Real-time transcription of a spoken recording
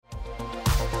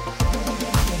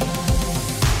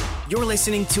You're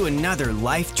listening to another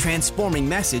life-transforming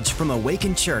message from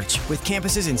Awaken Church with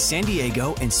campuses in San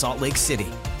Diego and Salt Lake City.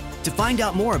 To find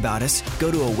out more about us,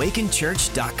 go to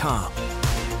awakenchurch.com.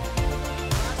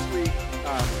 Last week,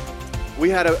 we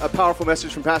had a powerful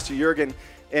message from Pastor Jurgen,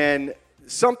 and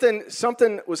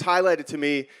something was highlighted to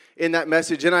me in that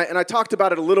message, and I talked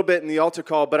about it a little bit in the altar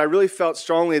call, but I really felt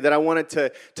strongly that I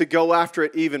wanted to go after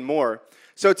it even more.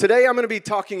 So today I'm going to be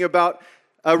talking about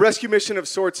a rescue mission of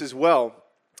sorts as well.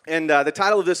 And the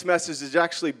title of this message is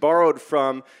actually borrowed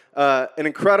from an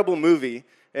incredible movie,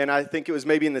 and I think it was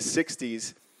maybe in the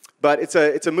 60s. But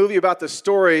it's a movie about the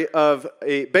story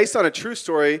based on a true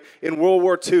story in World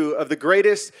War II of the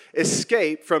greatest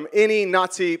escape from any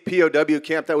Nazi POW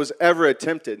camp that was ever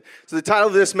attempted. So the title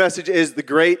of this message is The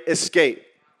Great Escape.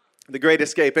 The Great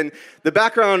Escape. And the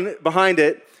background behind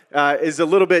it is a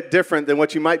little bit different than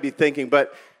what you might be thinking,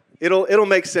 but it'll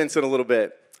make sense in a little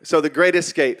bit. So the Great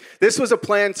Escape. This was a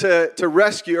plan to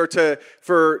rescue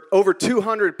for over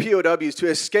 200 POWs to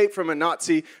escape from a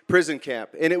Nazi prison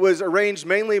camp. And it was arranged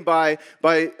mainly by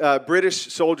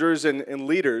British soldiers and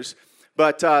leaders.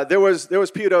 But there was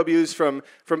POWs from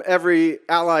every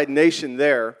allied nation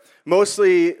there,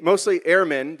 mostly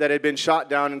airmen that had been shot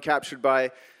down and captured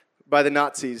by the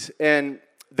Nazis. And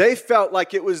they felt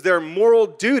like it was their moral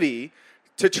duty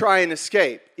to try and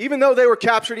escape. Even though they were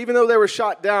captured, even though they were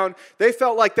shot down, they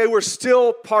felt like they were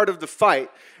still part of the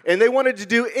fight. And they wanted to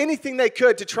do anything they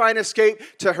could to try and escape,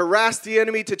 to harass the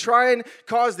enemy, to try and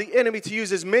cause the enemy to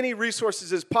use as many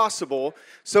resources as possible.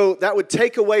 So that would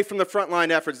take away from the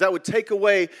frontline efforts. That would take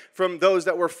away from those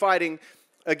that were fighting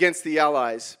against the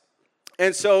Allies.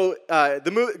 And so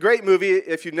great movie.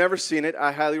 If you've never seen it,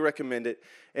 I highly recommend it.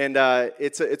 And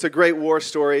it's a great war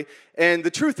story. And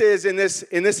the truth is, in this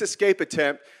escape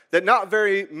attempt, that not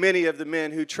very many of the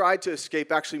men who tried to escape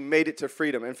actually made it to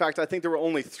freedom. In fact, I think there were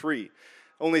only three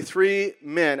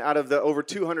men out of the over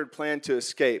 200 planned to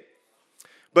escape.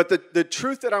 But the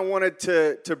truth that I wanted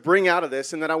to bring out of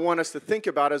this, and that I want us to think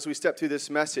about as we step through this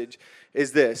message,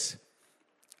 is this: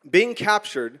 being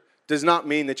captured does not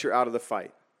mean that you're out of the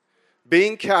fight.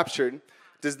 Being captured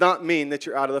does not mean that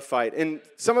you're out of the fight. And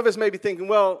some of us may be thinking,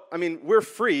 well, I mean, we're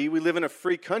free. We live in a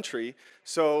free country.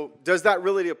 So does that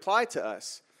really apply to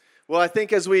us? Well, I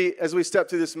think as we step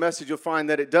through this message, you'll find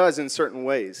that it does in certain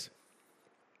ways.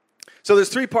 So there's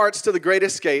three parts to the Great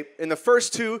Escape. And the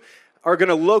first two are going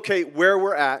to locate where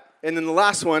we're at. And then the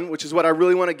last one, which is what I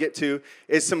really want to get to,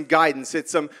 is some guidance.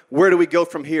 It's some where do we go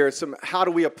from here? Some how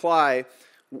do we apply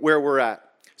where we're at?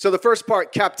 So the first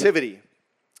part, captivity.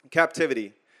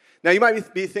 Captivity. Now, you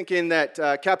might be thinking that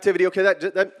captivity, okay,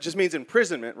 that just means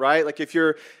imprisonment, right? Like if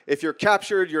you're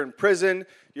captured, you're in prison,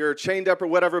 you're chained up or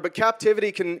whatever. But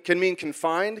captivity can mean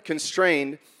confined,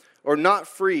 constrained, or not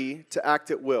free to act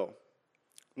at will.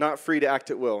 Not free to act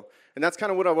at will. And that's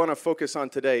kind of what I want to focus on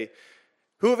today.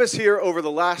 Who of us here over the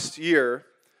last year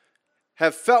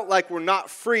have felt like we're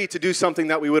not free to do something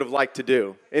that we would have liked to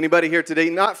do? Anybody here today?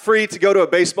 Not free to go to a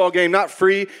baseball game, not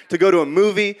free to go to a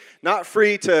movie, not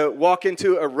free to walk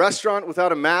into a restaurant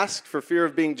without a mask for fear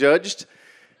of being judged,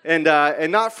 and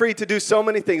not free to do so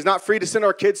many things, not free to send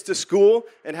our kids to school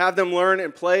and have them learn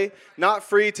and play, not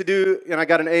free to do, and I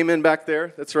got an amen back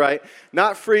there, that's right,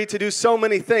 not free to do so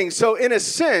many things. So in a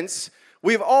sense,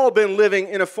 we've all been living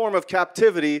in a form of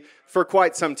captivity for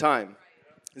quite some time.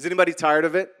 Is anybody tired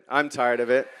of it? I'm tired of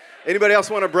it. Anybody else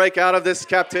want to break out of this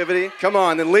captivity? Come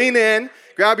on, then lean in,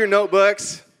 grab your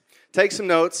notebooks, take some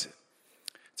notes.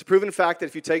 It's a proven fact that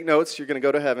if you take notes, you're going to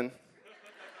go to heaven.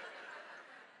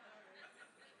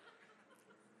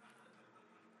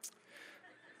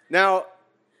 Now,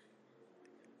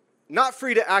 not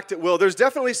free to act at will. There's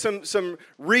definitely some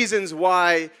reasons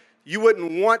why you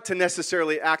wouldn't want to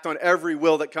necessarily act on every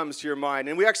will that comes to your mind.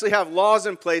 And we actually have laws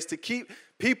in place to keep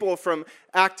people from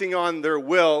acting on their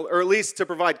will, or at least to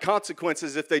provide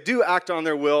consequences if they do act on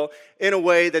their will in a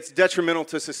way that's detrimental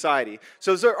to society.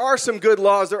 So there are some good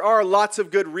laws. There are lots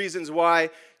of good reasons why,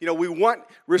 we want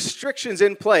restrictions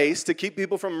in place to keep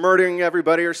people from murdering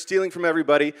everybody or stealing from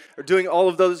everybody or doing all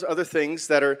of those other things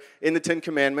that are in the Ten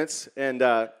Commandments and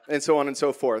so on and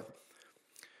so forth.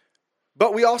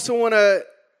 But we also want to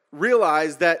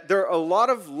realize that there are a lot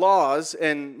of laws,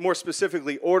 and more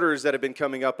specifically orders, that have been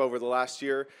coming up over the last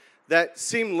year that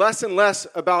seem less and less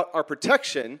about our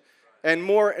protection and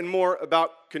more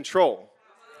about control.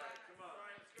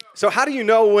 So how do you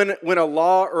know when a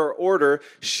law or order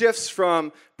shifts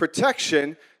from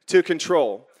protection to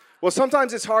control? Well,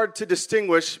 sometimes it's hard to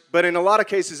distinguish, but in a lot of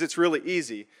cases it's really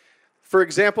easy. For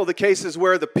example, the cases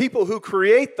where the people who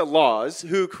create the laws,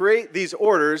 who create these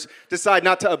orders, decide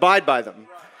not to abide by them.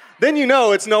 then you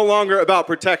know it's no longer about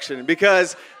protection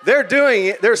because they're doing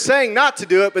it, they're saying not to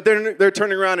do it, but they're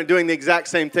turning around and doing the exact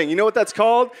same thing. You know what that's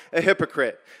called? A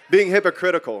hypocrite, being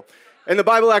hypocritical. And the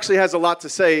Bible actually has a lot to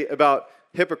say about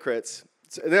hypocrites.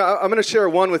 Now, I'm going to share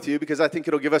one with you because I think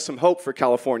it'll give us some hope for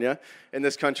California in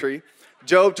this country.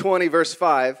 Job 20, verse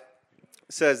 5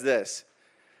 says this.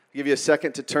 I'll give you a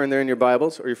second to turn there in your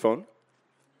Bibles or your phone.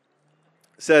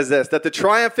 It says this, that the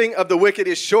triumphing of the wicked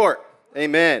is short.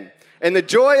 Amen. And the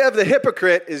joy of the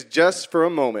hypocrite is just for a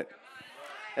moment.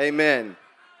 Amen.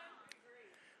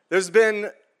 There's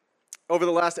been, over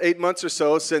the last 8 months or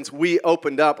so, since we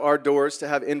opened up our doors to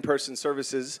have in-person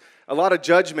services, a lot of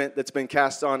judgment that's been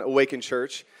cast on Awaken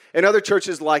Church and other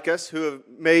churches like us who have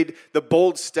made the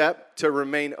bold step to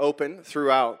remain open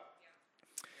throughout.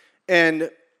 And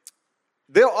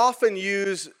they'll often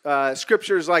use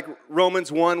scriptures like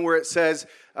Romans 1 where it says,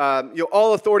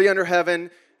 all authority under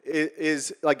heaven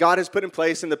is like God has put in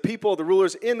place, and the people, the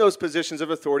rulers in those positions of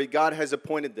authority, God has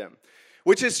appointed them.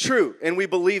 Which is true, and we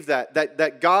believe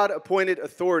that God-appointed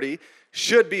authority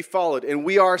should be followed, and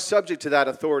we are subject to that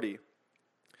authority.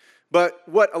 But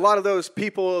what a lot of those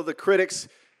people, the critics,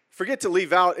 forget to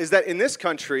leave out is that in this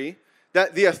country,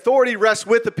 that the authority rests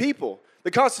with the people.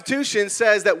 The Constitution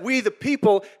says that we, the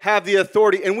people, have the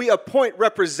authority, and we appoint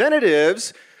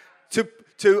representatives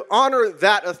to honor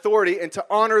that authority and to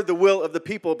honor the will of the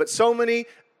people. But so many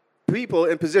people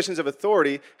in positions of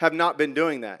authority have not been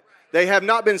doing that. They have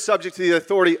not been subject to the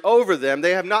authority over them.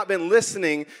 They have not been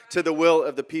listening to the will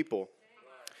of the people.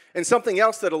 And something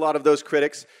else that a lot of those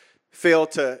critics fail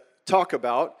to talk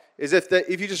about is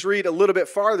if you just read a little bit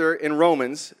farther in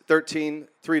Romans 13,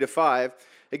 3-5,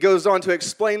 it goes on to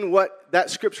explain what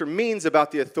that scripture means about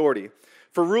the authority.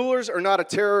 For rulers are not a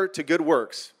terror to good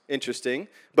works, interesting,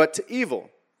 but to evil.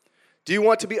 Do you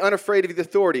want to be unafraid of the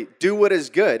authority? Do what is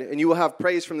good, and you will have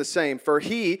praise from the same. For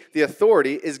he, the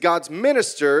authority, is God's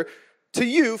minister to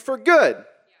you for good.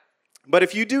 But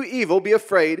if you do evil, be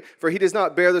afraid, for he does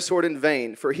not bear the sword in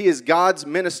vain. For he is God's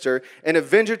minister, an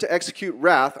avenger to execute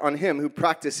wrath on him who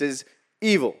practices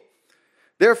evil.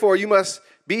 Therefore, you must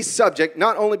be subject,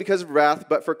 not only because of wrath,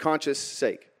 but for conscience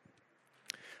sake.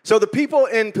 So the people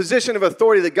in position of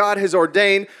authority that God has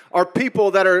ordained are people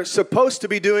that are supposed to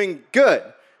be doing good,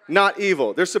 not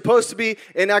evil. They're supposed to be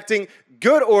enacting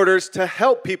good orders to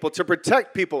help people, to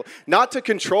protect people, not to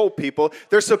control people.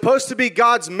 They're supposed to be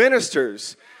God's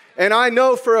ministers. And I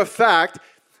know for a fact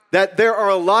that there are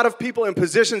a lot of people in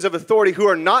positions of authority who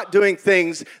are not doing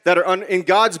things that are in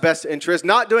God's best interest,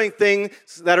 not doing things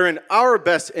that are in our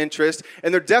best interest,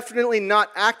 and they're definitely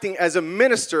not acting as a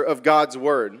minister of God's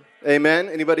word. Amen?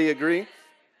 Anybody agree?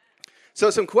 So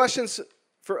some questions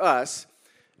for us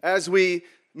as we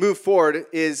move forward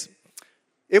is,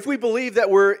 if we believe that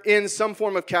we're in some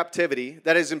form of captivity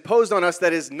that is imposed on us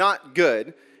that is not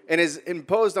good, and is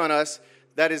imposed on us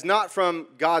that is not from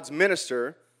God's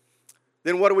minister,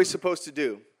 then what are we supposed to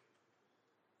do?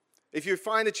 If you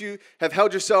find that you have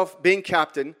held yourself being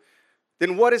captain,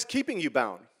 then what is keeping you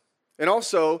bound? And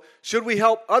also, should we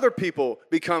help other people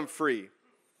become free?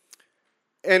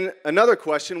 And another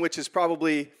question, which is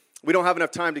probably we don't have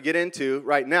enough time to get into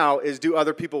right now, is do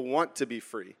other people want to be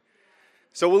free?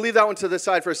 So we'll leave that one to the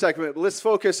side for a second, but let's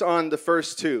focus on the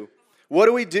first two. What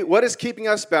do we do? What is keeping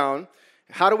us bound?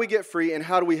 How do we get free? And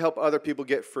how do we help other people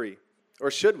get free? Or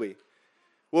should we?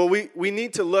 Well, we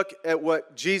need to look at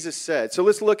what Jesus said. So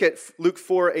let's look at Luke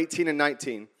 4, 18 and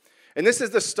 19. And this is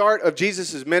the start of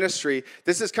Jesus' ministry.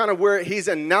 This is kind of where he's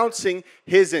announcing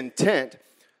his intent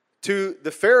to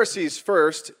the Pharisees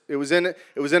first. It was in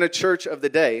a church of the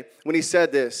day when he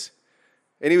said this.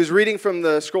 And he was reading from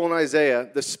the scroll in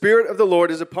Isaiah, "The Spirit of the Lord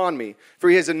is upon me, for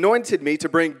he has anointed me to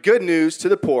bring good news to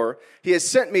the poor. He has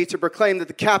sent me to proclaim that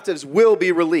the captives will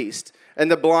be released,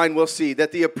 and the blind will see,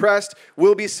 that the oppressed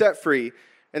will be set free,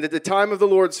 and that the time of the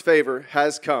Lord's favor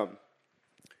has come."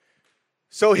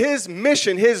 So his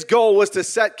mission, his goal was to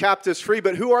set captives free,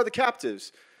 but who are the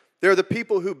captives? They're the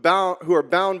people who are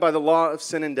bound by the law of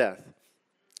sin and death.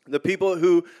 The people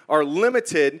who are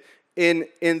limited in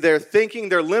their thinking,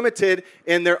 they're limited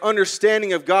in their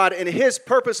understanding of God, and his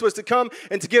purpose was to come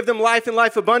and to give them life and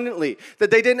life abundantly, that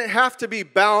they didn't have to be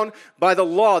bound by the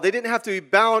law. They didn't have to be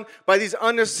bound by these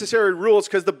unnecessary rules,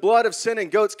 because the blood of sin and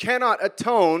goats cannot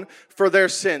atone for their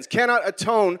sins, cannot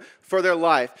atone for their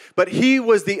life. But he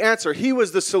was the answer. He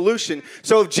was the solution.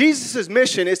 So if Jesus'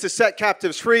 mission is to set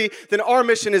captives free, then our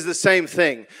mission is the same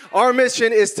thing. Our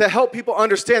mission is to help people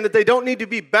understand that they don't need to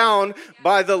be bound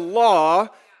by the law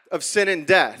of sin and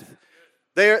death.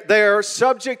 They are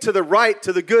subject to the right,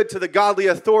 to the good, to the godly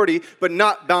authority, but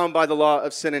not bound by the law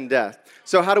of sin and death.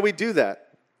 So how do we do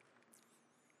that?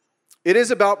 It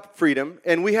is about freedom,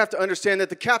 and we have to understand that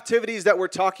the captivities that we're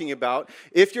talking about,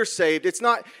 if you're saved, it's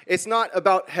not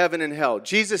about heaven and hell.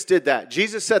 Jesus did that.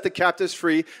 Jesus set the captives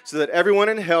free so that everyone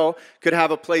in hell could have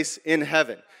a place in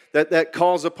heaven that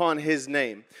calls upon his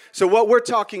name. So what we're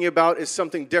talking about is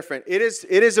something different. It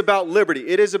is about liberty.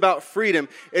 It is about freedom.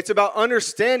 It's about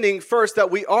understanding first that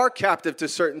we are captive to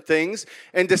certain things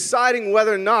and deciding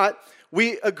whether or not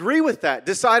we agree with that,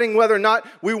 deciding whether or not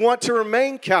we want to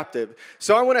remain captive.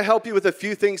 So I want to help you with a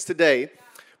few things today.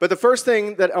 But the first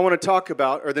thing that I want to talk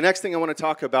about, or the next thing I want to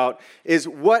talk about, is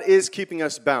what is keeping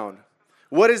us bound?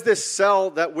 What is this cell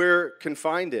that we're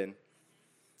confined in?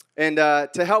 And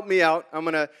to help me out, I'm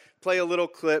going to play a little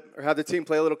clip, or have the team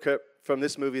play a little clip from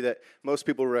this movie that most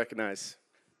people recognize.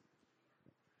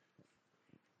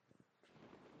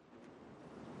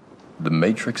 The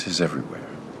Matrix is everywhere.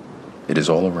 It is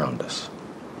all around us.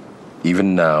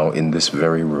 Even now, in this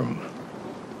very room.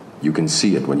 You can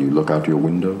see it when you look out your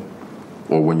window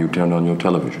or when you turn on your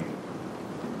television.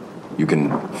 You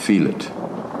can feel it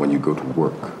when you go to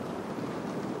work,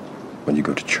 when you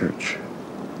go to church,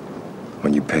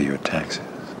 when you pay your taxes.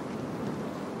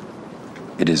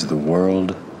 It is the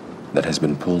world that has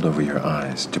been pulled over your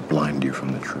eyes to blind you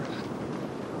from the truth.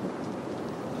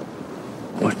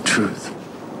 What truth?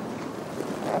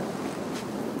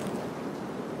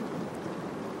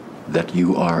 That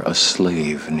you are a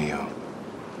slave, Neo.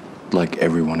 Like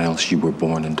everyone else, you were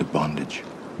born into bondage,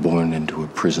 born into a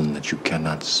prison that you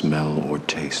cannot smell or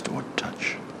taste or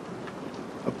touch.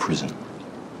 A prison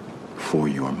for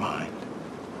your mind.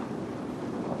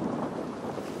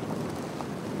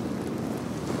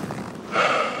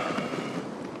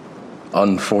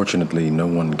 Unfortunately, no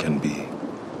one can be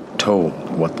told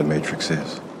what the Matrix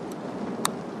is.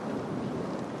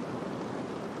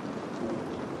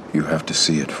 You have to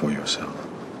see it for yourself.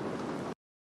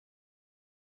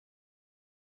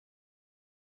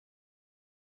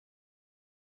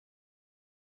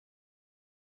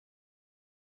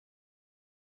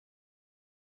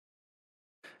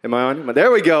 Am I on?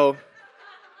 There we go.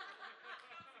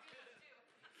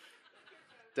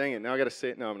 Dang it, now I got to say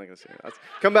it. No, I'm not going to say it.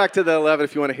 Come back to the 11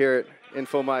 if you want to hear it in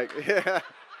full mic. Yeah.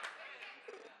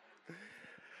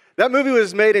 That movie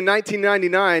was made in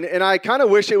 1999, and I kind of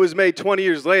wish it was made 20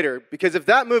 years later, because if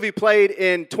that movie played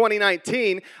in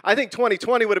 2019, I think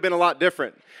 2020 would have been a lot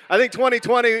different. I think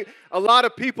 2020, a lot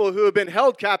of people who have been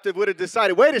held captive would have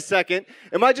decided, wait a second,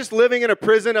 am I just living in a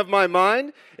prison of my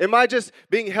mind? Am I just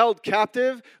being held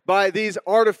captive by these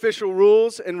artificial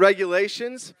rules and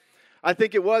regulations? I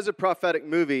think it was a prophetic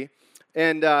movie,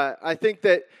 and I think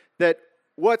that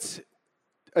what's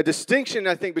a distinction,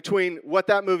 I think, between what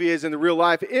that movie is and the real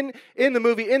life. In the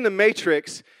movie, in the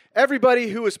Matrix, everybody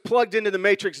who was plugged into the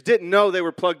Matrix didn't know they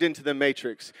were plugged into the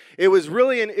Matrix. It was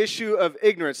really an issue of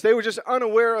ignorance. They were just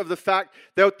unaware of the fact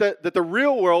that the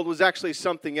real world was actually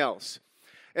something else.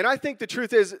 And I think the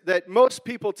truth is that most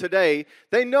people today,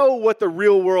 they know what the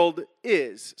real world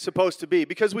is supposed to be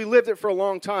because we lived it for a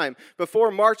long time.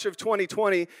 Before March of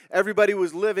 2020, everybody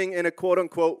was living in a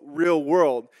quote-unquote real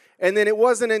world. And then it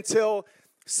wasn't until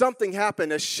something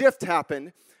happened, a shift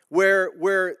happened,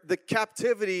 where the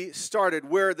captivity started,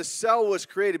 where the cell was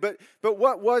created. But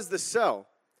what was the cell?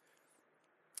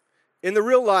 In the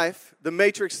real life, the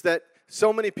matrix that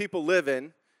so many people live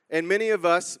in, and many of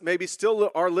us maybe still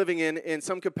are living in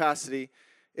some capacity,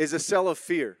 is a cell of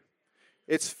fear.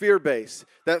 It's fear-based.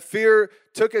 That fear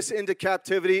took us into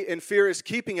captivity, and fear is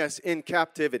keeping us in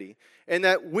captivity. And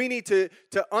that we need to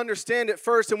understand it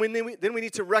first, and then we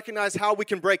need to recognize how we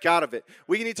can break out of it.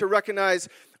 We need to recognize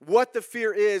what the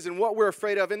fear is and what we're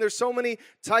afraid of. And there's so many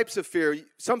types of fear.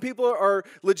 Some people are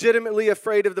legitimately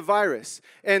afraid of the virus.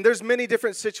 And there's many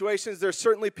different situations. There's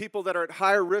certainly people that are at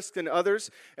higher risk than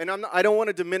others, and I don't want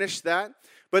to diminish that.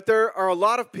 But there are a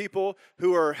lot of people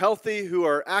who are healthy, who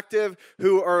are active,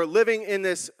 who are living in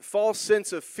this false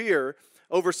sense of fear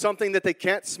over something that they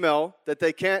can't smell, that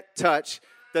they can't touch,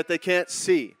 that they can't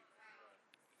see.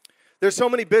 There's so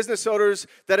many business owners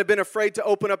that have been afraid to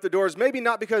open up the doors, maybe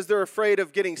not because they're afraid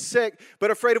of getting sick, but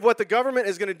afraid of what the government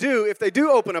is going to do if they do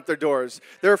open up their doors.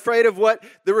 They're afraid of what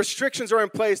the restrictions are in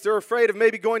place. They're afraid of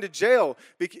maybe going to jail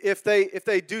if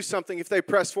they do something, if they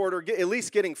press forward, or at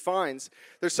least getting fines.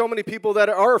 There's so many people that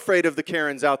are afraid of the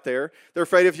Karens out there. They're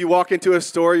afraid if you walk into a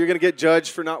store, you're going to get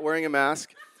judged for not wearing a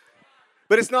mask.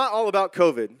 But it's not all about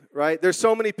COVID, right? There's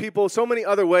so many people, so many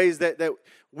other ways that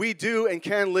we do and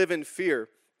can live in fear.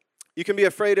 You can be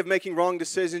afraid of making wrong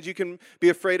decisions. You can be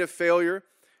afraid of failure.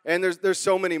 And there's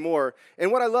so many more.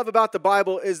 And what I love about the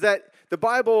Bible is that the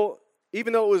Bible,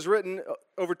 even though it was written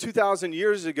over 2,000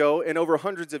 years ago and over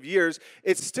hundreds of years,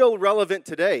 it's still relevant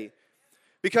today.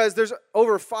 Because there's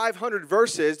over 500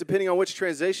 verses, depending on which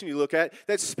translation you look at,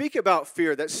 that speak about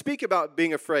fear, that speak about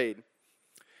being afraid.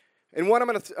 And one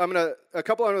a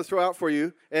couple I'm gonna throw out for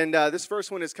you. And this first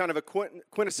one is kind of a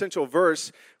quintessential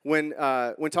verse when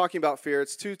talking about fear.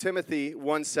 It's 2 Timothy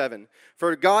 1:7.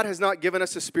 For God has not given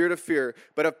us a spirit of fear,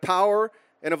 but of power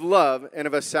and of love and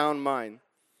of a sound mind.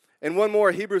 And one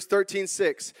more, Hebrews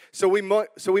 13:6. So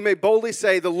we may boldly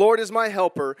say, the Lord is my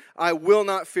helper. I will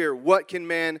not fear. What can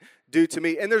man do to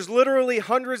me? And there's literally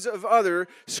hundreds of other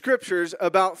scriptures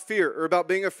about fear or about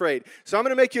being afraid. So I'm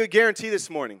going to make you a guarantee this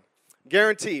morning.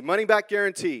 Guarantee, money back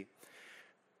guarantee.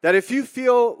 That if you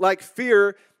feel like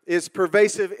fear is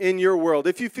pervasive in your world,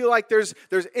 if you feel like there's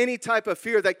any type of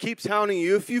fear that keeps hounding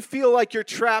you, if you feel like you're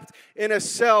trapped in a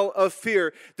cell of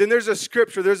fear, then there's a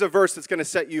scripture, there's a verse that's going to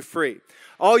set you free.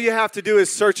 All you have to do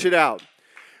is search it out.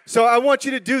 So I want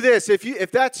you to do this.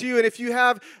 If that's you, and if you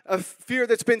have a fear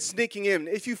that's been sneaking in,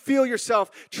 if you feel yourself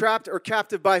trapped or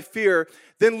captive by fear,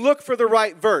 then look for the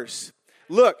right verse.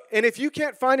 Look, and if you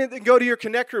can't find it, then go to your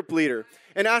Connect Group leader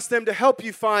and ask them to help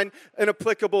you find an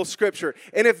applicable scripture.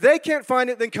 And if they can't find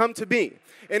it, then come to me.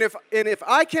 And if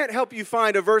I can't help you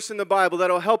find a verse in the Bible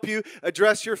that'll help you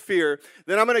address your fear,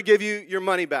 then I'm going to give you your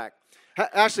money back.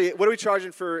 Ashley, what are we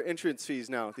charging for entrance fees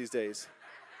now these days?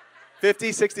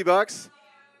 50, 60 bucks?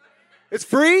 It's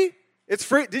free? It's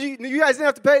free. You guys didn't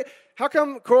have to pay? How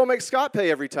come Coral makes Scott pay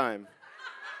every time?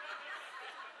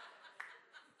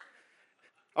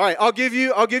 All right, I'll give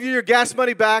you your gas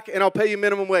money back, and I'll pay you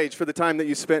minimum wage for the time that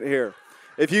you spent here.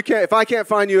 If I can't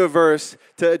find you a verse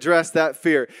to address that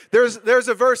fear. There's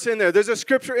a verse in there. There's a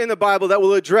scripture in the Bible that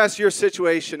will address your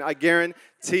situation. I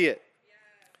guarantee it.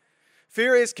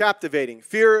 Fear is captivating.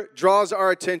 Fear draws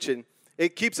our attention.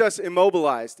 It keeps us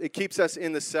immobilized. It keeps us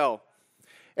in the cell.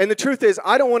 And the truth is,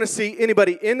 I don't want to see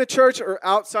anybody in the church or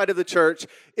outside of the church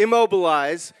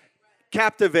immobilized,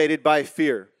 captivated by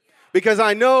fear. Because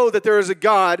I know that there is a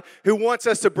God who wants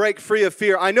us to break free of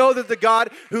fear. I know that the God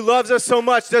who loves us so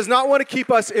much does not want to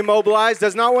keep us immobilized,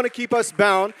 does not want to keep us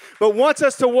bound, but wants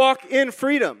us to walk in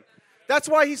freedom. That's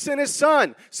why he sent his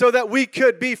son, so that we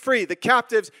could be free. The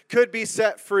captives could be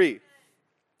set free.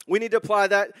 We need to apply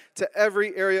that to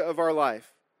every area of our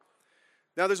life.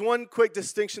 Now, there's one quick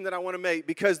distinction that I want to make,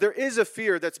 because there is a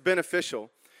fear that's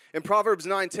beneficial. In Proverbs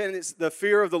 9:10, it's the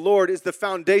fear of the Lord is the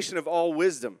foundation of all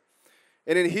wisdom.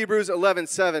 And in Hebrews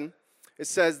 11:7, it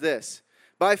says this: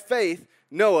 by faith,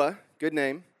 Noah, good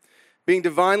name, being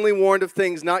divinely warned of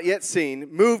things not yet seen,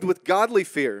 moved with godly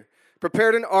fear,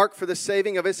 prepared an ark for the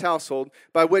saving of his household,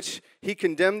 by which he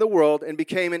condemned the world and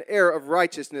became an heir of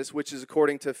righteousness, which is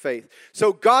according to faith.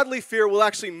 So godly fear will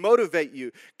actually motivate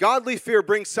you. Godly fear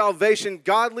brings salvation.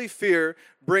 Godly fear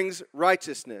brings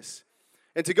righteousness.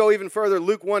 And to go even further,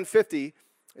 Luke 1:50,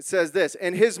 it says this: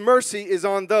 and his mercy is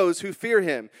on those who fear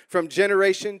him from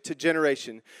generation to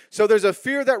generation. So there's a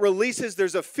fear that releases.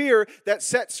 There's a fear that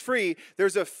sets free.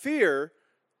 There's a fear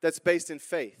that's based in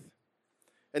faith.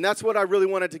 And that's what I really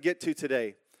wanted to get to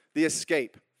today, the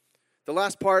escape. The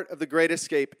last part of the great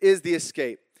escape is the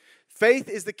escape. Faith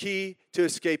is the key to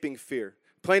escaping fear,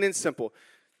 plain and simple.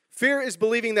 Fear is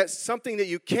believing that something that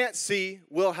you can't see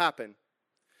will happen.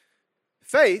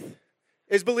 Faith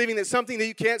is believing that something that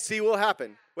you can't see will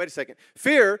happen. Wait a second.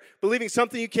 Fear, believing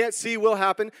something you can't see will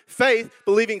happen. Faith,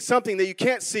 believing something that you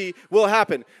can't see will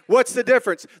happen. What's the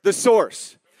difference? The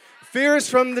source. Fear is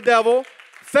from the devil.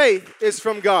 Faith is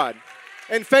from God.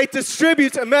 And faith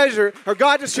distributes a measure, or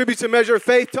God distributes a measure of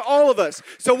faith to all of us.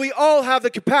 So we all have the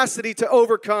capacity to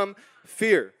overcome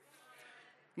fear.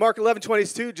 Mark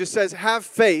 11:22 just says, have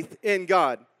faith in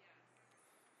God.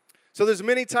 So there's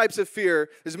many types of fear.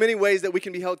 There's many ways that we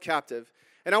can be held captive.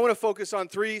 And I want to focus on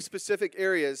 3 specific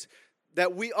areas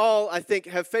that we all, I think,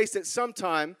 have faced at some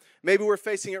time. Maybe we're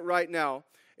facing it right now.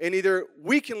 And either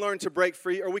we can learn to break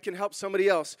free, or we can help somebody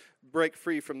else break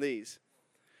free from these.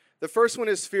 The first one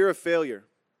is fear of failure.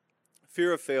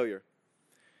 Fear of failure.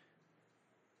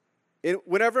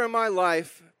 Whenever in my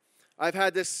life I've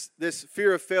had this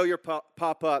fear of failure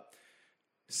pop up,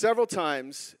 several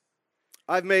times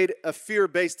I've made a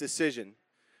fear-based decision.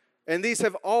 And these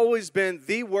have always been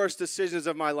the worst decisions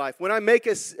of my life. When I make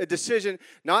a decision,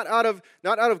 not out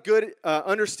of good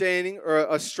understanding or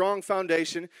a strong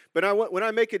foundation, but when I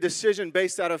make a decision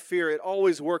based out of fear, it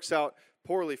always works out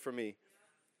poorly for me.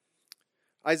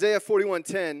 Isaiah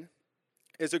 41:10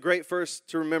 is a great verse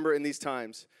to remember in these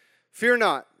times. Fear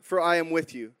not, for I am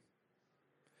with you.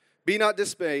 Be not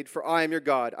dismayed, for I am your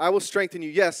God. I will strengthen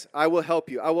you. Yes, I will help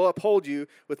you. I will uphold you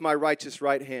with my righteous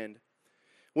right hand.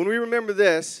 When we remember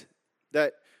this,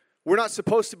 that we're not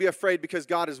supposed to be afraid because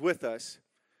God is with us,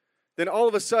 then all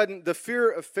of a sudden the fear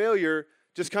of failure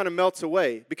just kind of melts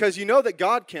away because you know that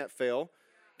God can't fail.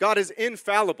 God is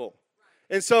infallible.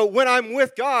 And so when I'm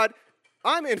with God,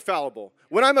 I'm infallible.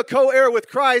 When I'm a co-heir with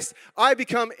Christ, I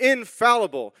become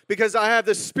infallible because I have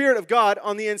the Spirit of God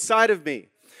on the inside of me.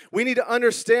 We need to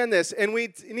understand this, and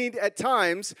we need at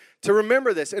times to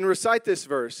remember this and recite this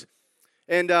verse.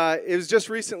 And it was just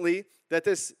recently that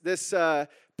this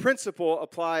principle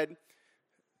applied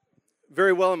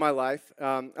very well in my life.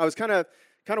 I was kind of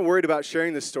worried about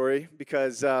sharing this story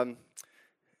because, well,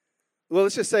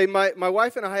 let's just say my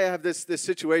wife and I have this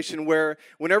situation where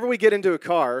whenever we get into a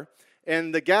car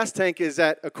and the gas tank is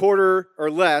at a quarter or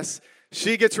less,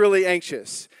 she gets really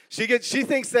anxious. She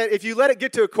thinks that if you let it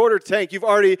get to a quarter tank, you've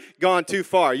already gone too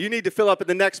far. You need to fill up at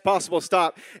the next possible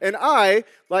stop. And I,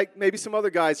 like maybe some other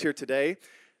guys here today,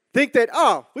 think that,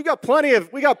 we got plenty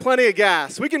of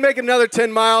gas. We can make another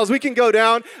 10 miles. We can go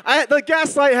down. The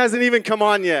gas light hasn't even come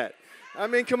on yet. I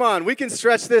mean, come on. We can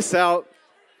stretch this out.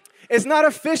 It's not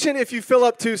efficient if you fill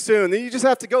up too soon. Then you just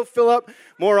have to go fill up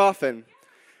more often.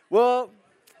 Well,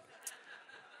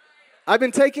 I've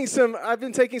been taking some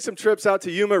trips out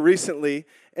to Yuma recently,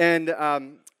 and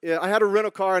I had a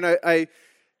rental car, and I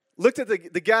looked at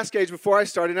the gas gauge before I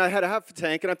started, and I had a half a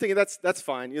tank, and I'm thinking that's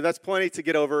fine. That's plenty to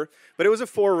get over. But it was a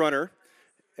 4Runner,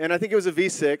 and I think it was a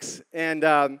V6, and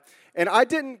I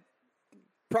didn't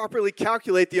properly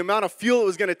calculate the amount of fuel it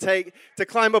was going to take to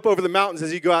climb up over the mountains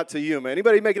as you go out to Yuma.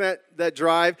 Anybody making that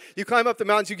drive? You climb up the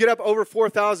mountains, you get up over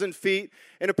 4,000 feet,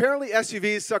 and apparently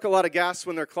SUVs suck a lot of gas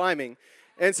when they're climbing.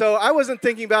 And so I wasn't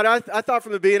thinking about it. I thought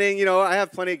from the beginning, I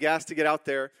have plenty of gas to get out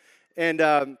there. And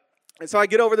so I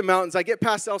get over the mountains. I get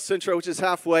past El Centro, which is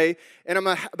halfway. And I'm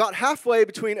about halfway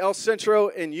between El Centro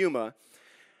and Yuma.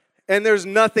 And there's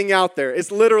nothing out there.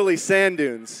 It's literally sand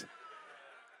dunes.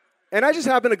 And I just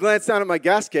happen to glance down at my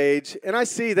gas gauge, and I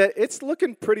see that it's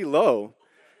looking pretty low.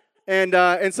 And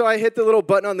so I hit the little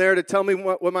button on there to tell me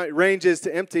what my range is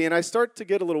to empty, and I start to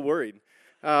get a little worried.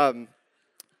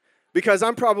 Because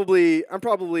I'm probably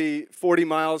 40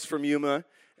 miles from Yuma,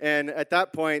 and at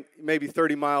that point, maybe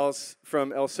 30 miles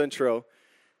from El Centro.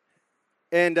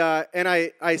 And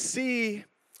I see,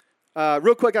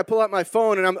 real quick, I pull out my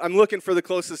phone, and I'm looking for the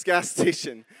closest gas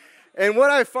station. And what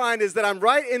I find is that I'm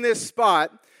right in this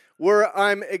spot where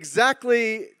I'm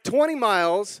exactly 20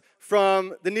 miles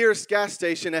from the nearest gas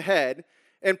station ahead,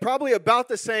 and probably about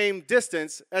the same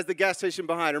distance as the gas station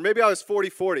behind. Or maybe I was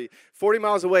 40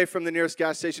 miles away from the nearest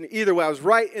gas station. Either way, I was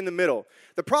right in the middle.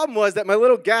 The problem was that my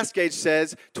little gas gauge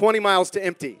says 20 miles to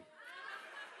empty.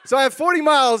 So I have 40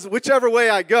 miles whichever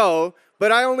way I go,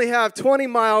 but I only have 20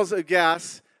 miles of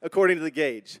gas according to the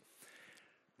gauge.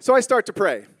 So I start to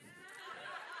pray.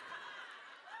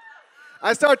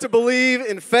 I start to believe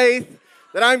in faith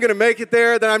that I'm going to make it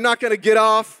there, that I'm not going to get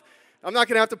off. I'm not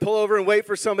going to have to pull over and wait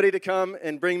for somebody to come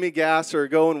and bring me gas or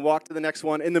go and walk to the next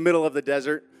one in the middle of the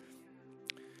desert.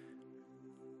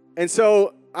 And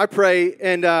so I pray,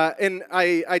 and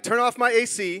I turn off my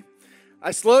AC.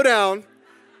 I slow down.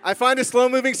 I find a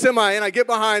slow-moving semi, and I get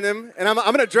behind them, and I'm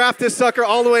going to draft this sucker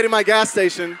all the way to my gas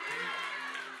station.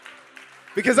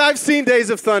 Because I've seen Days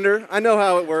of Thunder. I know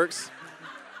how it works.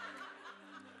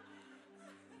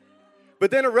 But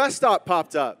then a rest stop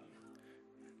popped up.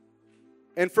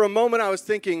 And for a moment I was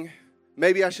thinking,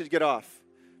 maybe I should get off.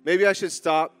 Maybe I should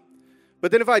stop.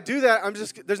 But then if I do that,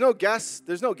 there's no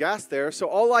gas there. So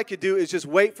all I could do is just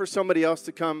wait for somebody else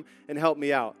to come and help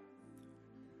me out.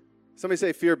 Somebody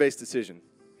say fear-based decision.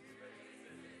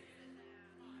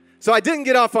 So I didn't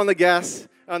get off on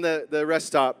the rest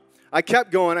stop. I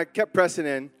kept going, I kept pressing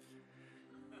in.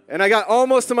 And I got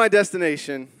almost to my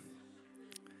destination.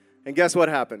 And guess what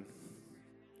happened?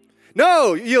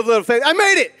 No, you have little faith. I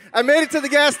made it. I made it to the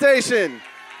gas station.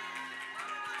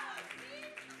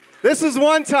 This is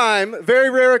one time, very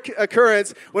rare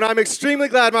occurrence, when I'm extremely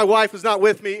glad my wife was not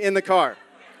with me in the car.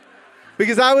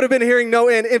 Because I would have been hearing no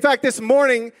end. In fact, this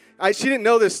morning, she didn't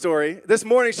know this story. This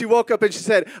morning, she woke up and she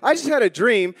said, I just had a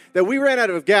dream that we ran out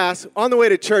of gas on the way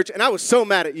to church, and I was so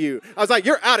mad at you. I was like,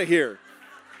 you're out of here.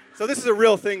 So this is a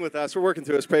real thing with us. We're working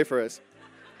through this. Pray for us.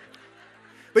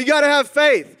 But you got to have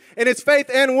faith. And it's faith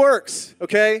and works,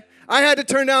 okay? I had to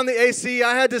turn down the AC.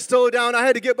 I had to slow down. I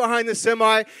had to get behind the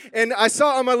semi. And I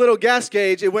saw on my little gas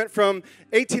gauge, it went from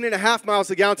 18.5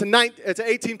 miles a gallon to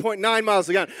 18.9 miles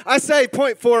a gallon. I say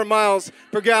 0.4 miles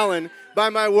per gallon by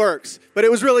my works. But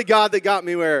it was really God that got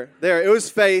me there. It was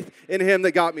faith in Him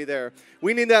that got me there.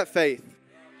 We need that faith.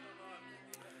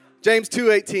 James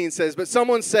 2:18 says, but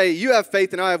someone say, you have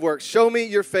faith and I have works. Show me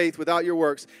your faith without your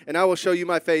works, and I will show you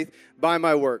my faith by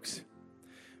my works.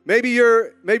 Maybe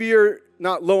you're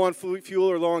not low on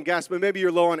fuel or low on gas, but maybe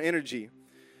you're low on energy.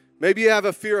 Maybe you have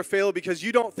a fear of failure because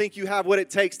you don't think you have what it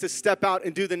takes to step out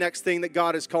and do the next thing that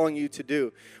God is calling you to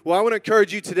do. Well, I want to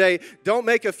encourage you today, don't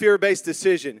make a fear-based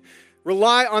decision.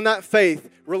 Rely on that faith.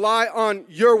 Rely on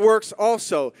your works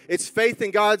also. It's faith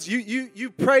in God's. You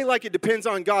pray like it depends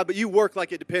on God, but you work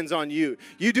like it depends on you.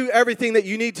 You do everything that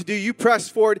you need to do. You press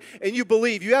forward and you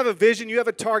believe. You have a vision. You have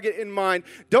a target in mind.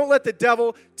 Don't let the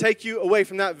devil take you away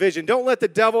from that vision. Don't let the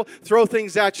devil throw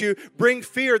things at you. Bring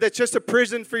fear that's just a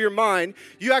prison for your mind.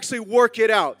 You actually work it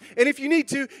out. And if you need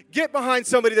to, get behind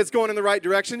somebody that's going in the right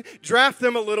direction. Draft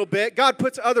them a little bit. God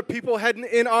puts other people heading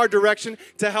in our direction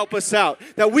to help us out.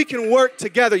 That we can work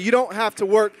together. You don't have to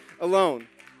work alone.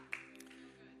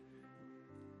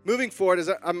 Moving forward, as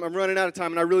I'm running out of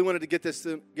time, and I really wanted to get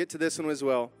to this one as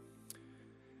well.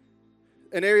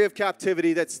 An area of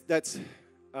captivity that's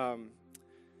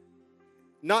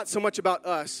not so much about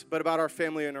us, but about our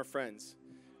family and our friends.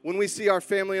 When we see our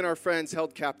family and our friends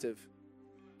held captive.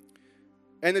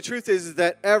 And the truth is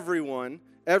that everyone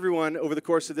over the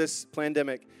course of this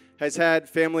pandemic has had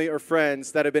family or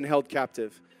friends that have been held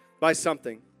captive by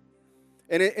something.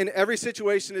 And every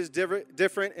situation is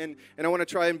different, and I want to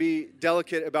try and be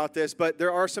delicate about this, but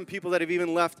there are some people that have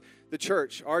even left the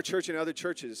church, our church and other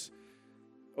churches,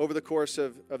 over the course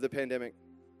of the pandemic.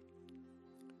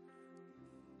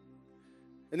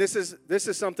 And this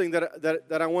is something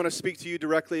that I want to speak to you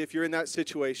directly if you're in that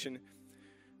situation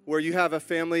where you have a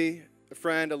family, a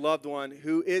friend, a loved one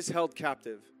who is held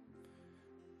captive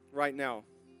right now.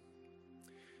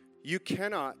 You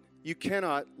cannot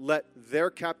let their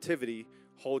captivity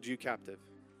hold you captive.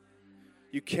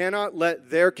 You cannot let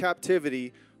their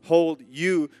captivity hold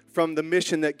you from the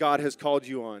mission that God has called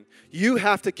you on. You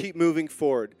have to keep moving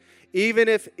forward. Even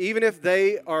if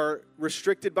they are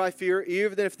restricted by fear,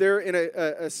 even if they're in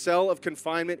a cell of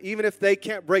confinement, even if they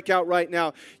can't break out right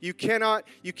now, you cannot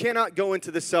go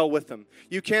into the cell with them.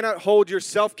 You cannot hold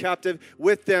yourself captive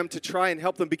with them to try and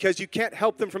help them because you can't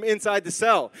help them from inside the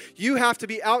cell. You have to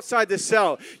be outside the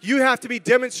cell. You have to be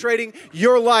demonstrating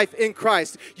your life in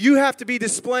Christ. You have to be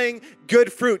displaying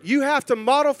good fruit. You have to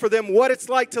model for them what it's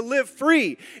like to live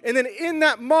free. And then in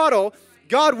that model,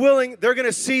 God willing, they're going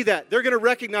to see that. They're going to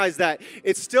recognize that.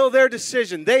 It's still their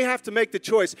decision. They have to make the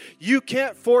choice. You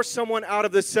can't force someone out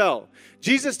of the cell.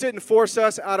 Jesus didn't force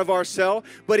us out of our cell,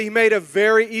 but he made a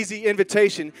very easy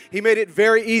invitation. He made it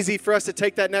very easy for us to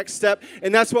take that next step,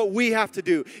 and that's what we have to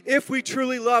do. If we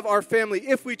truly love our family,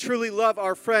 if we truly love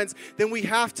our friends, then we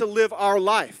have to live our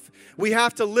life. We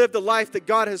have to live the life that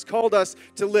God has called us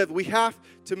to live. We have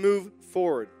to move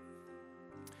forward.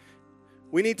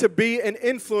 We need to be an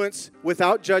influence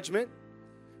without judgment.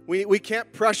 We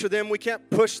can't pressure them. We can't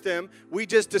push them. We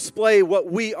just display what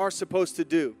we are supposed to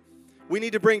do. We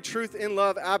need to bring truth in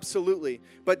love, absolutely.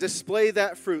 But display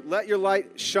that fruit. Let your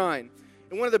light shine.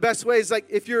 And one of the best ways, like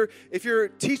if you're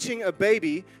teaching a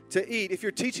baby to eat, if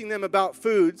you're teaching them about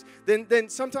foods, then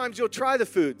sometimes you'll try the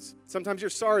foods. Sometimes you're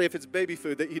sorry if it's baby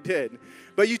food that you did.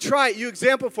 But you try it, you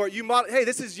example for it, you model, hey,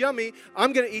 this is yummy,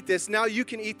 I'm going to eat this, now you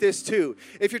can eat this too.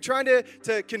 If you're trying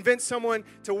to convince someone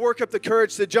to work up the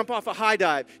courage to jump off a high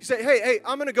dive, you say, hey,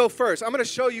 I'm going to go first. I'm going to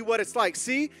show you what it's like.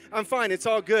 See, I'm fine, it's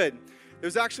all good. There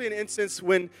was actually an instance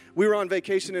when we were on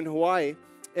vacation in Hawaii,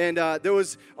 and there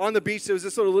was, on the beach, there was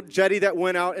this little jetty that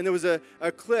went out, and there was a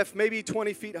cliff, maybe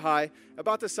 20 feet high,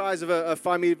 about the size of a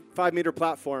 5-meter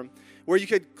platform, where you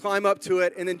could climb up to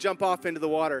it and then jump off into the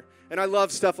water. And I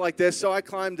love stuff like this, so I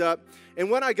climbed up. And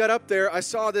when I got up there, I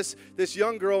saw this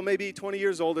young girl, maybe 20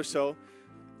 years old or so,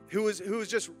 who was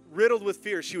just riddled with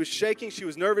fear. She was shaking, she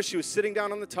was nervous, she was sitting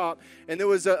down on the top, and there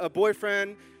was a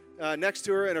boyfriend next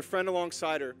to her and a friend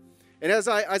alongside her. And as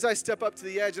I step up to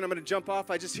the edge and I'm going to jump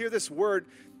off, I just hear this word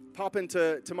pop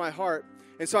into my heart.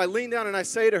 And so I lean down and I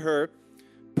say to her,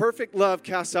 perfect love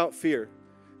casts out fear.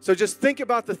 So just think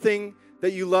about the thing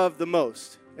that you love the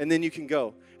most, and then you can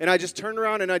go. And I just turned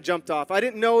around and I jumped off. I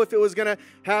didn't know if it was going to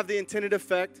have the intended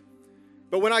effect.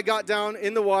 But when I got down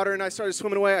in the water and I started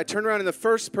swimming away, I turned around and the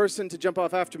first person to jump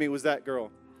off after me was that girl.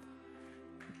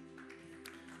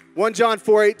 1 John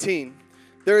 4:18.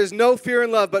 There is no fear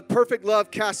in love, but perfect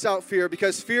love casts out fear,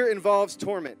 because fear involves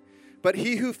torment. But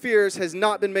he who fears has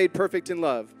not been made perfect in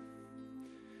love.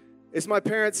 It's my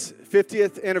parents'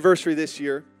 50th anniversary this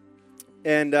year.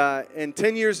 And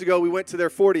 10 years ago, we went to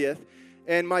their 40th.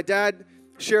 And my dad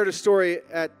shared a story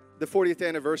at the 40th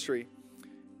anniversary.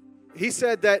 He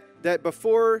said that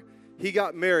before he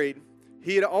got married,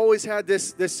 he had always had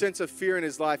this sense of fear in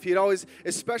his life. He had always,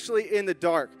 especially in the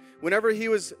dark, whenever he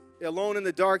was alone in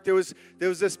the dark, there was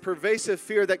this pervasive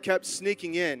fear that kept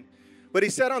sneaking in. But he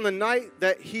said on the night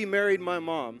that he married my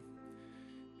mom,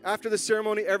 after the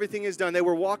ceremony, everything is done, they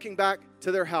were walking back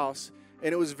to their house,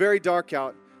 and it was very dark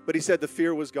out, but he said the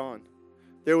fear was gone.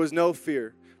 There was no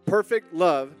fear. Perfect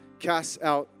love casts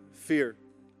out fear.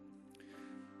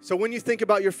 So when you think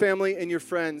about your family and your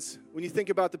friends, when you think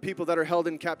about the people that are held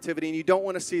in captivity and you don't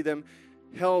want to see them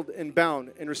held and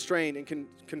bound and restrained and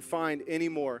confined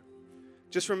anymore,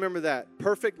 just remember that.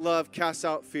 Perfect love casts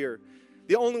out fear.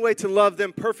 The only way to love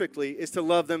them perfectly is to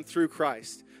love them through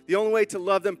Christ. The only way to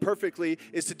love them perfectly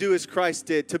is to do as Christ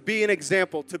did, to be an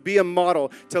example, to be a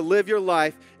model, to live your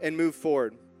life and move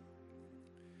forward.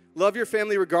 Love your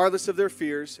family regardless of their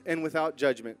fears and without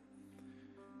judgment.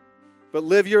 But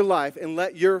live your life and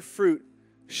let your fruit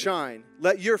shine.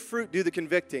 Let your fruit do the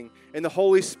convicting, and the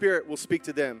Holy Spirit will speak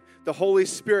to them. The Holy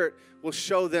Spirit will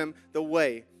show them the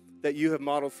way that you have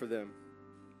modeled for them.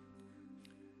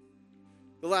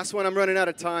 The last one, I'm running out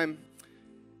of time,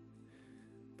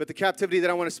 but the captivity that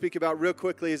I want to speak about real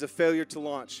quickly is a failure to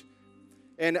launch.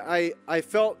 And I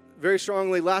felt very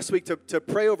strongly last week to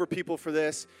pray over people for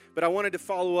this, but I wanted to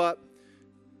follow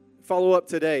up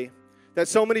today. That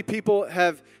so many people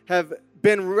have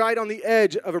been right on the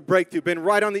edge of a breakthrough, been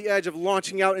right on the edge of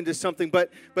launching out into something, but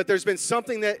there's been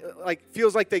something that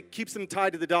feels like they keeps them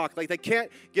tied to the dock. Like they can't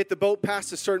get the boat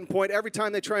past a certain point. Every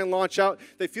time they try and launch out,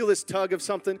 they feel this tug of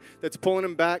something that's pulling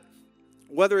them back.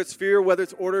 Whether it's fear, whether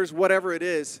it's orders, whatever it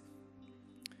is,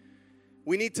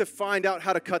 we need to find out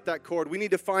how to cut that cord. We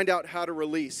need to find out how to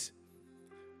release.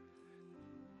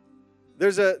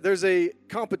 There's a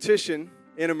competition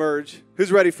in Emerge.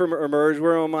 Who's ready for Emerge?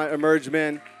 Where are my Emerge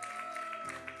men?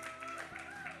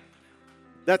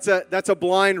 That's a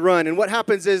blind run. And what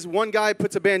happens is one guy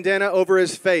puts a bandana over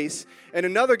his face, and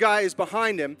another guy is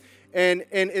behind him. And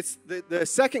it's the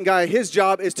second guy, his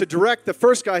job is to direct the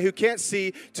first guy who can't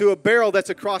see to a barrel that's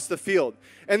across the field.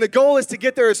 And the goal is to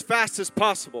get there as fast as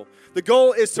possible. The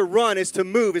goal is to run, is to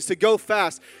move, is to go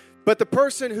fast. But the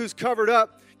person who's covered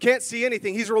up can't see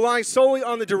anything. He's relying solely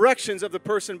on the directions of the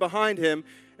person behind him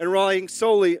and relying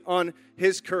solely on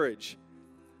his courage.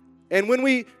 And when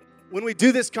we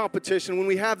do this competition, when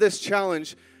we have this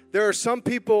challenge, there are some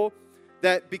people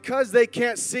that because they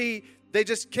can't see, they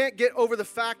just can't get over the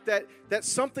fact that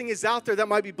something is out there that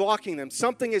might be blocking them.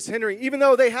 Something is hindering. Even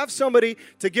though they have somebody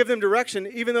to give them direction,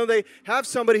 even though they have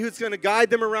somebody who's going to guide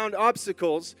them around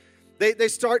obstacles, they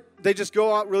just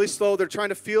go out really slow. They're trying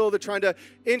to feel, they're trying to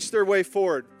inch their way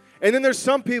forward. And then there's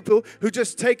some people who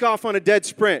just take off on a dead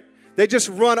sprint. They just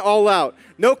run all out.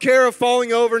 No care of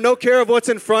falling over, no care of what's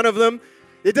in front of them.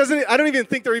 I don't even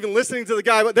think they're even listening to the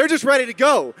guy, but they're just ready to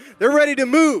go. They're ready to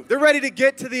move. They're ready to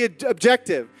get to the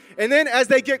objective. And then as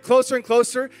they get closer and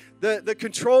closer, the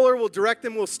controller will direct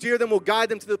them, will steer them, will guide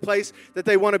them to the place that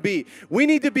they want to be. We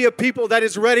need to be a people that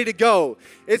is ready to go.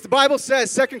 The Bible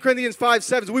says, 2 Corinthians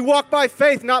 5:7, we walk by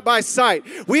faith, not by sight.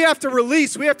 We have to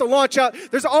release. We have to launch out.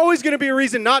 There's always going to be a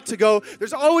reason not to go.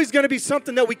 There's always going to be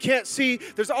something that we can't see.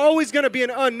 There's always going to be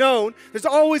an unknown. There's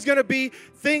always going to be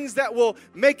things that will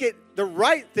make it the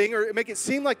right thing or make it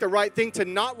seem like the right thing to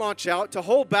not launch out, to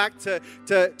hold back, to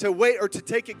wait or to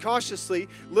take it cautiously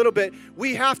a little bit.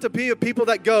 We have to be a people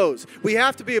that goes. We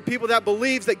have to be a people that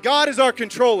believes that God is our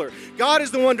controller. God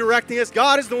is the one directing us.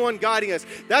 God is the one guiding us.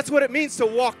 That's what it means to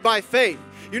walk by faith.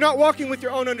 You're not walking with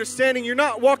your own understanding. You're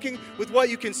not walking with what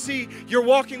you can see. You're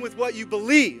walking with what you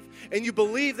believe. And you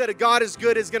believe that a God is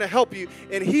good, is going to help you.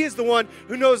 And He is the one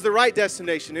who knows the right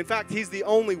destination. In fact, He's the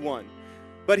only one.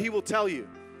 But He will tell you.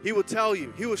 He will tell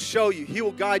you. He will show you. He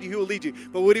will guide you. He will lead you.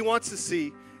 But what He wants to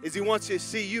see is He wants to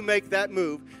see you make that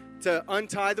move to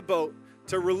untie the boat,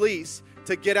 to release,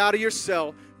 to get out of your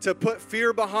cell, to put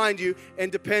fear behind you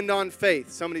and depend on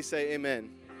faith. Somebody say amen.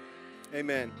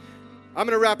 Amen. I'm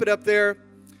going to wrap it up there.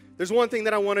 There's one thing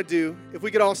that I want to do. If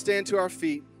we could all stand to our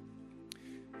feet.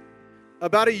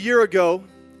 About a year ago,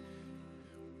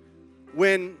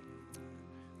 when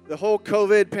the whole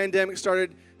COVID pandemic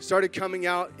started coming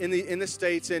out in the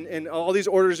States and all these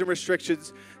orders and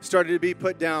restrictions started to be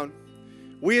put down,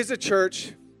 we as a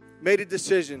church made a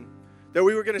decision that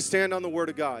we were going to stand on the Word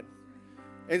of God.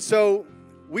 And so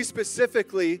we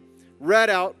specifically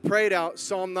prayed out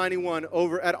Psalm 91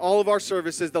 over at all of our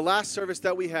services, the last service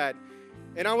that we had.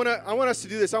 And I want us to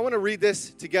do this. I want to read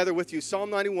this together with you. Psalm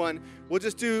 91. We'll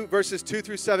just do verses 2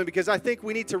 through 7 because I think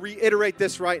we need to reiterate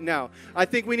this right now. I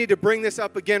think we need to bring this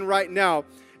up again right now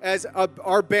as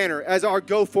our banner, as our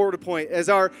go forward point, as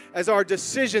our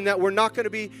decision that we're not going to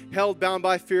be held bound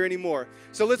by fear anymore.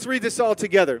 So let's read this all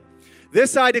together.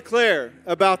 This I declare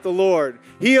about the Lord.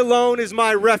 He alone is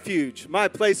my refuge, my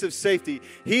place of safety.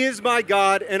 He is my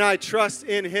God, and I trust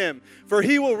in Him. For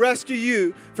He will rescue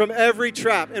you from every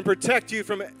trap and protect you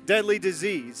from deadly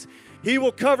disease. He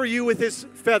will cover you with his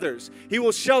feathers. He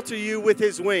will shelter you with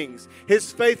his wings.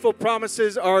 His faithful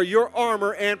promises are your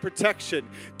armor and protection.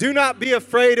 Do not be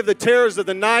afraid of the terrors of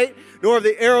the night, nor of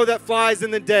the arrow that flies in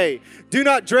the day. Do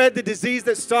not dread the disease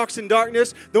that stalks in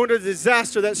darkness, nor the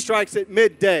disaster that strikes at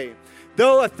midday.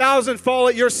 Though 1,000 fall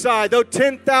at your side, though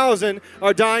 10,000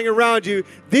 are dying around you,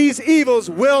 these evils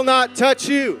will not touch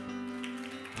you.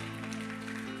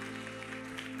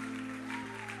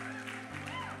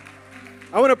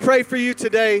 I want to pray for you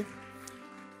today.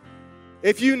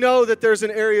 If you know that there's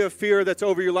an area of fear that's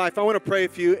over your life, I want to pray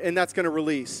for you, and that's going to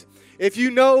release. If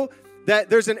you know that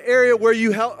there's an area where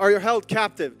you are held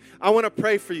captive, I want to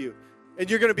pray for you, and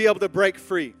you're going to be able to break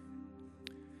free.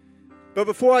 But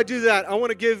before I do that, I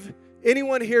want to give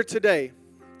anyone here today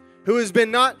who has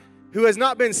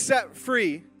not been set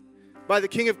free by the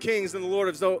King of Kings and the Lord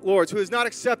of Lords, who has not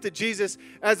accepted Jesus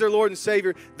as their Lord and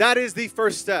Savior, that is the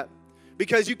first step.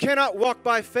 Because you cannot walk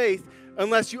by faith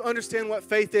unless you understand what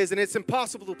faith is, and it's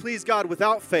impossible to please God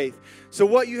without faith. So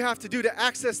what you have to do to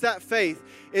access that faith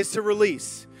is to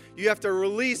release. You have to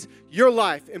release your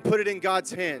life and put it in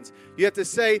God's hands. You have to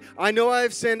say, I know I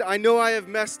have sinned, I know I have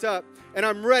messed up, and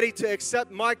I'm ready to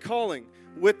accept my calling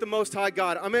with the Most High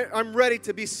God. I'm ready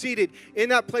to be seated in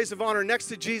that place of honor next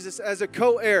to Jesus as a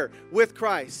co-heir with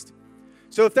Christ.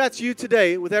 So if that's you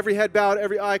today, with every head bowed,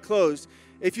 every eye closed,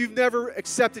 if you've never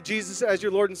accepted Jesus as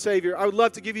your Lord and Savior, I would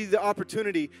love to give you the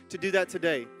opportunity to do that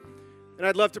today. And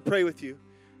I'd love to pray with you.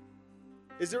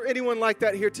 Is there anyone like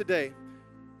that here today?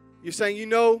 You're saying you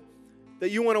know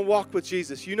that you want to walk with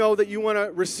Jesus. You know that you want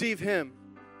to receive Him.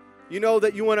 You know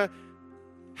that you want to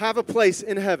have a place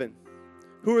in heaven.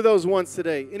 Who are those ones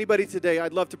today? Anybody today?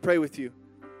 I'd love to pray with you.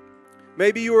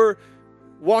 Maybe you were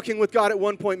walking with God at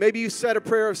one point. Maybe you said a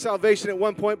prayer of salvation at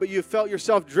one point, but you felt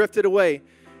yourself drifted away.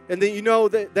 And then you know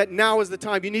that now is the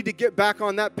time. You need to get back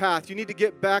on that path. You need to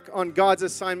get back on God's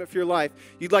assignment for your life.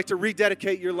 You'd like to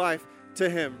rededicate your life to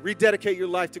Him. Rededicate your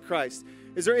life to Christ.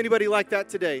 Is there anybody like that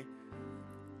today?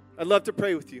 I'd love to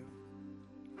pray with you.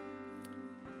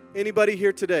 Anybody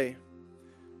here today?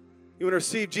 You want to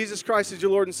receive Jesus Christ as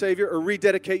your Lord and Savior, or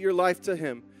rededicate your life to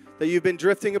Him? That you've been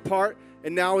drifting apart,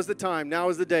 and now is the time. Now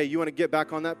is the day. You want to get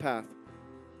back on that path.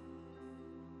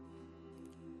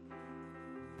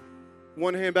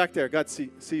 One hand back there. God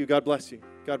see you. God bless you.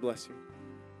 God bless you.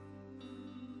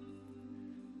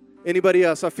 Anybody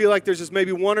else? I feel like there's just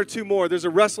maybe one or two more. There's a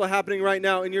wrestle happening right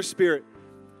now in your spirit.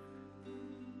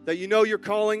 That you know your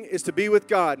calling is to be with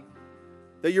God.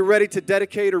 That you're ready to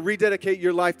dedicate or rededicate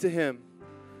your life to Him.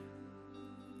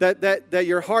 That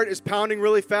your heart is pounding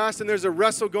really fast and there's a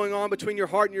wrestle going on between your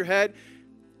heart and your head.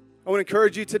 I want to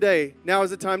encourage you today. Now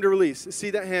is the time to release.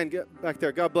 See that hand back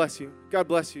there. God bless you. God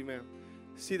bless you, man.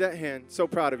 See that hand. So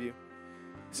proud of you.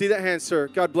 See that hand, sir.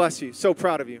 God bless you. So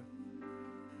proud of you.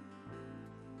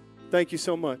 Thank you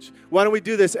so much. Why don't we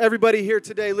do this? Everybody here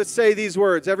today, let's say these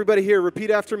words. Everybody here, repeat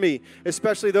after me,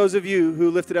 especially those of you who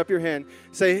lifted up your hand.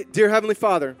 Say, Dear Heavenly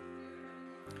Father,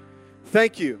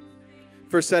 thank you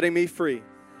for setting me free.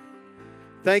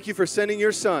 Thank you for sending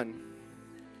your Son,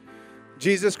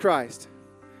 Jesus Christ,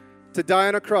 to die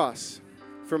on a cross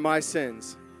for my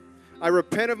sins. I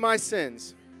repent of my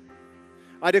sins.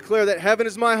 I declare that heaven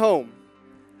is my home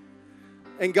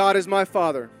and God is my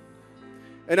Father.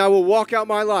 And I will walk out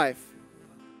my life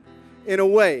in a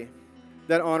way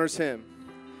that honors Him.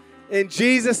 In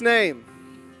Jesus' name,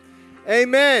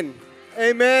 amen.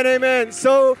 Amen, amen.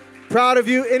 So proud of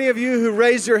you. Any of you who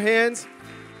raised your hands,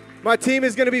 my team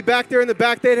is going to be back there in the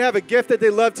back. They'd have a gift that they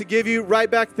love to give you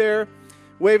right back there,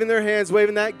 waving their hands,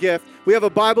 waving that gift. We have a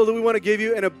Bible that we want to give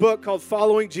you and a book called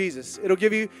Following Jesus. It'll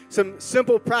give you some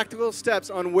simple, practical steps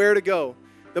on where to go.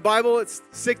 The Bible, it's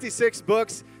 66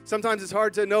 books. Sometimes it's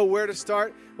hard to know where to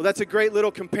start. Well, that's a great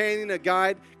little companion, a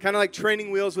guide, kind of like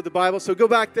training wheels with the Bible. So go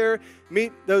back there,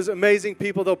 meet those amazing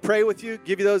people. They'll pray with you,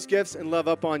 give you those gifts, and love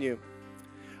up on you.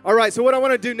 All right, so what I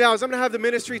want to do now is I'm going to have the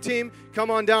ministry team come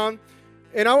on down.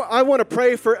 And I want to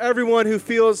pray for everyone who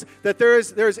feels that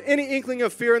there's any inkling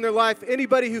of fear in their life,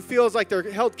 anybody who feels like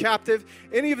they're held captive,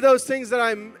 any of those things that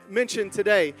I mentioned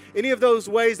today, any of those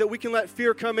ways that we can let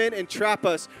fear come in and trap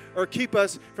us or keep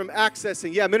us from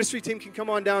accessing. Yeah, ministry team can come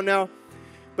on down now.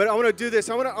 But I want to do this.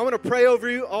 I want to pray over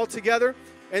you all together.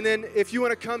 And then if you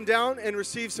want to come down and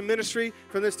receive some ministry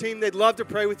from this team, they'd love to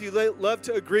pray with you. They'd love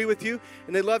to agree with you.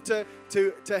 And they'd love to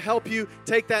help you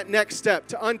take that next step,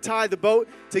 to untie the boat,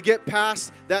 to get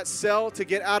past that cell, to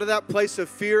get out of that place of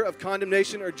fear, of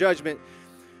condemnation, or judgment.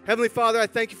 Heavenly Father, I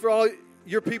thank you for all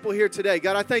your people here today.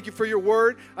 God, I thank you for your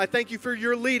word. I thank you for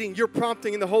your leading, your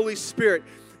prompting in the Holy Spirit.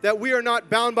 that we are not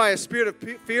bound by a spirit of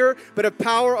fear, but of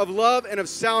power, of love, and of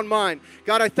sound mind.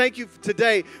 God, I thank you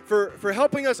today for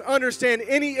helping us understand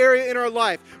any area in our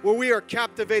life where we are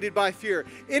captivated by fear,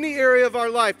 any area of our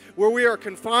life where we are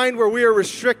confined, where we are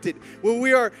restricted, where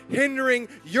we are hindering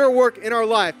your work in our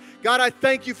life. God, I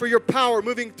thank you for your power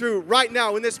moving through right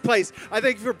now in this place. I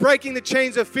thank you for breaking the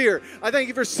chains of fear. I thank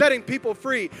you for setting people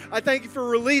free. I thank you for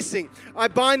releasing. I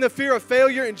bind the fear of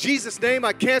failure in Jesus' name.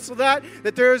 I cancel that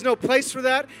there is no place for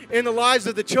that in the lives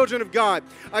of the children of God.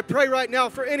 I pray right now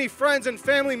for any friends and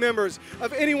family members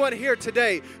of anyone here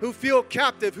today who feel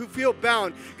captive, who feel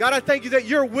bound. God, I thank you that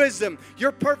your wisdom,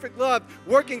 your perfect love,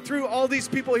 working through all these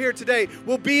people here today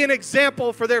will be an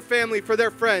example for their family, for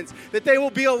their friends, that they will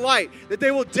be a light, that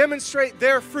they will demonstrate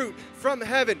their fruit from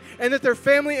heaven, and that their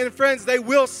family and friends, they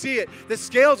will see it. The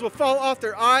scales will fall off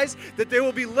their eyes, that they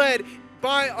will be led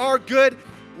by our good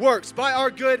works, by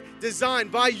our good design,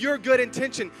 by your good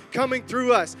intention coming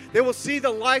through us. They will see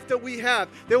the life that we have.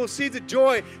 They will see the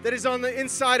joy that is on the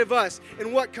inside of us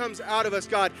and what comes out of us,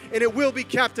 God, and it will be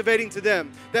captivating to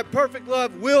them. That perfect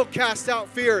love will cast out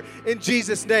fear in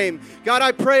Jesus' name. God,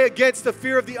 I pray against the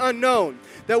fear of the unknown,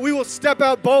 that we will step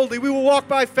out boldly. We will walk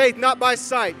by faith, not by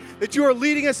sight, that you are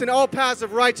leading us in all paths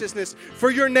of righteousness for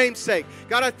your name's sake.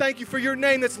 God, I thank you for your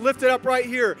name that's lifted up right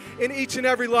here in each and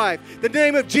every life. The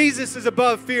name of Jesus is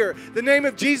above fear. The name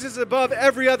of Jesus is above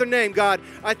every other name, God.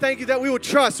 I thank you that we will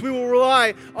trust, we will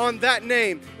rely on that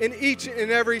name in each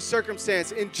and every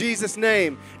circumstance, in Jesus'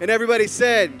 name. And everybody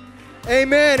said,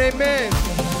 amen, amen.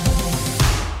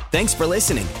 Thanks for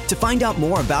listening. To find out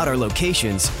more about our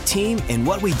locations, team, and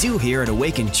what we do here at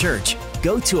Awaken Church,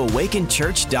 go to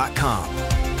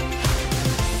awakenchurch.com.